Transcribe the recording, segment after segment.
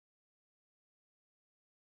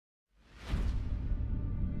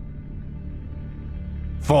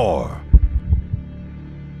4,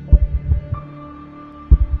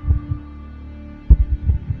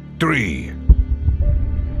 3,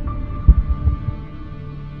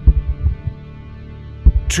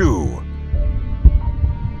 2,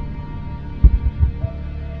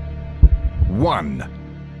 1.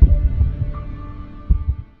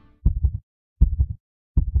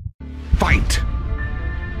 Fight!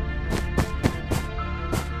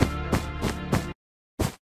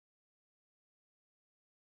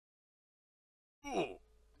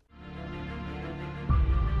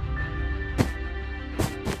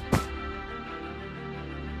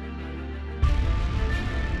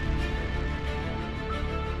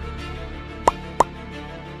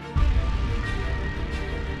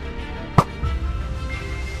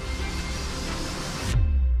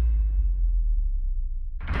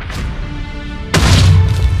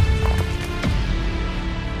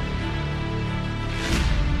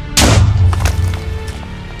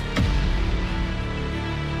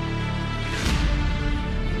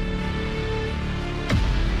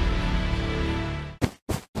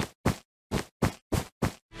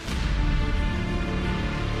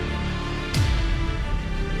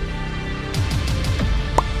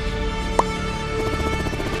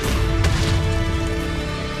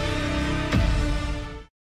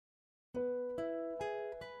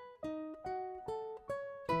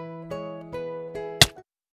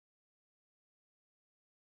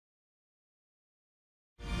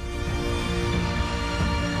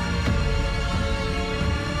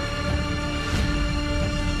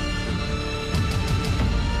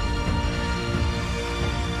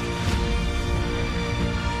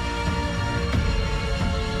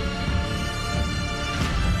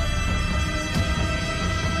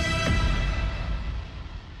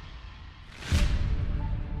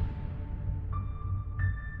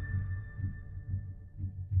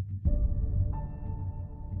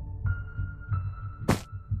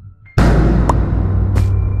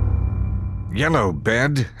 Yellow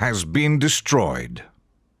bed has been destroyed.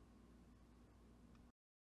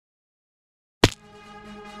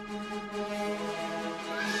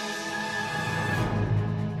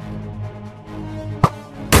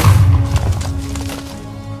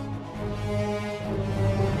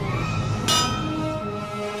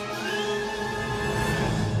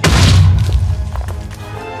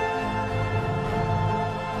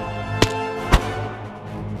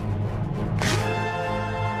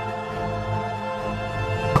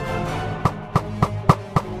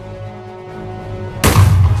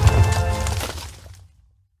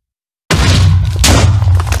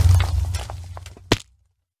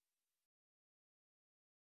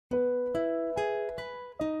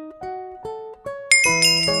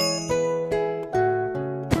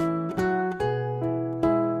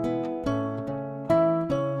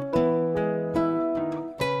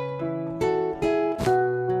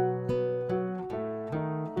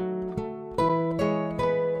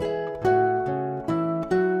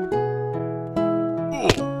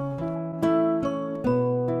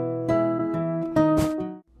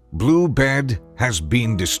 Blue bed has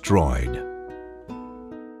been destroyed.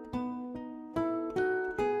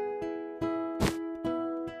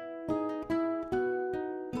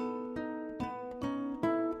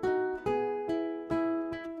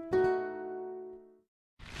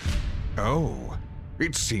 Oh,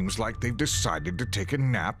 it seems like they've decided to take a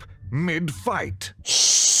nap mid-fight.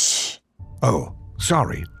 Shh! Oh,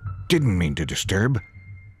 sorry. Didn't mean to disturb.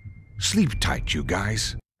 Sleep tight, you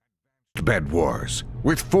guys. Bedwars,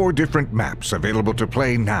 with 4 different maps available to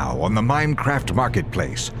play now on the Minecraft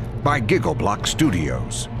Marketplace by Giggle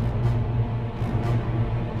Studios.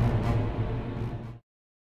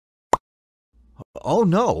 Oh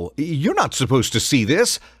no, you're not supposed to see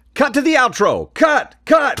this. Cut to the outro. Cut!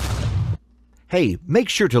 Cut! Hey, make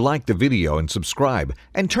sure to like the video and subscribe,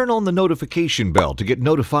 and turn on the notification bell to get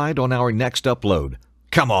notified on our next upload.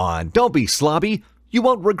 Come on, don't be slobby. You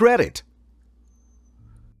won't regret it.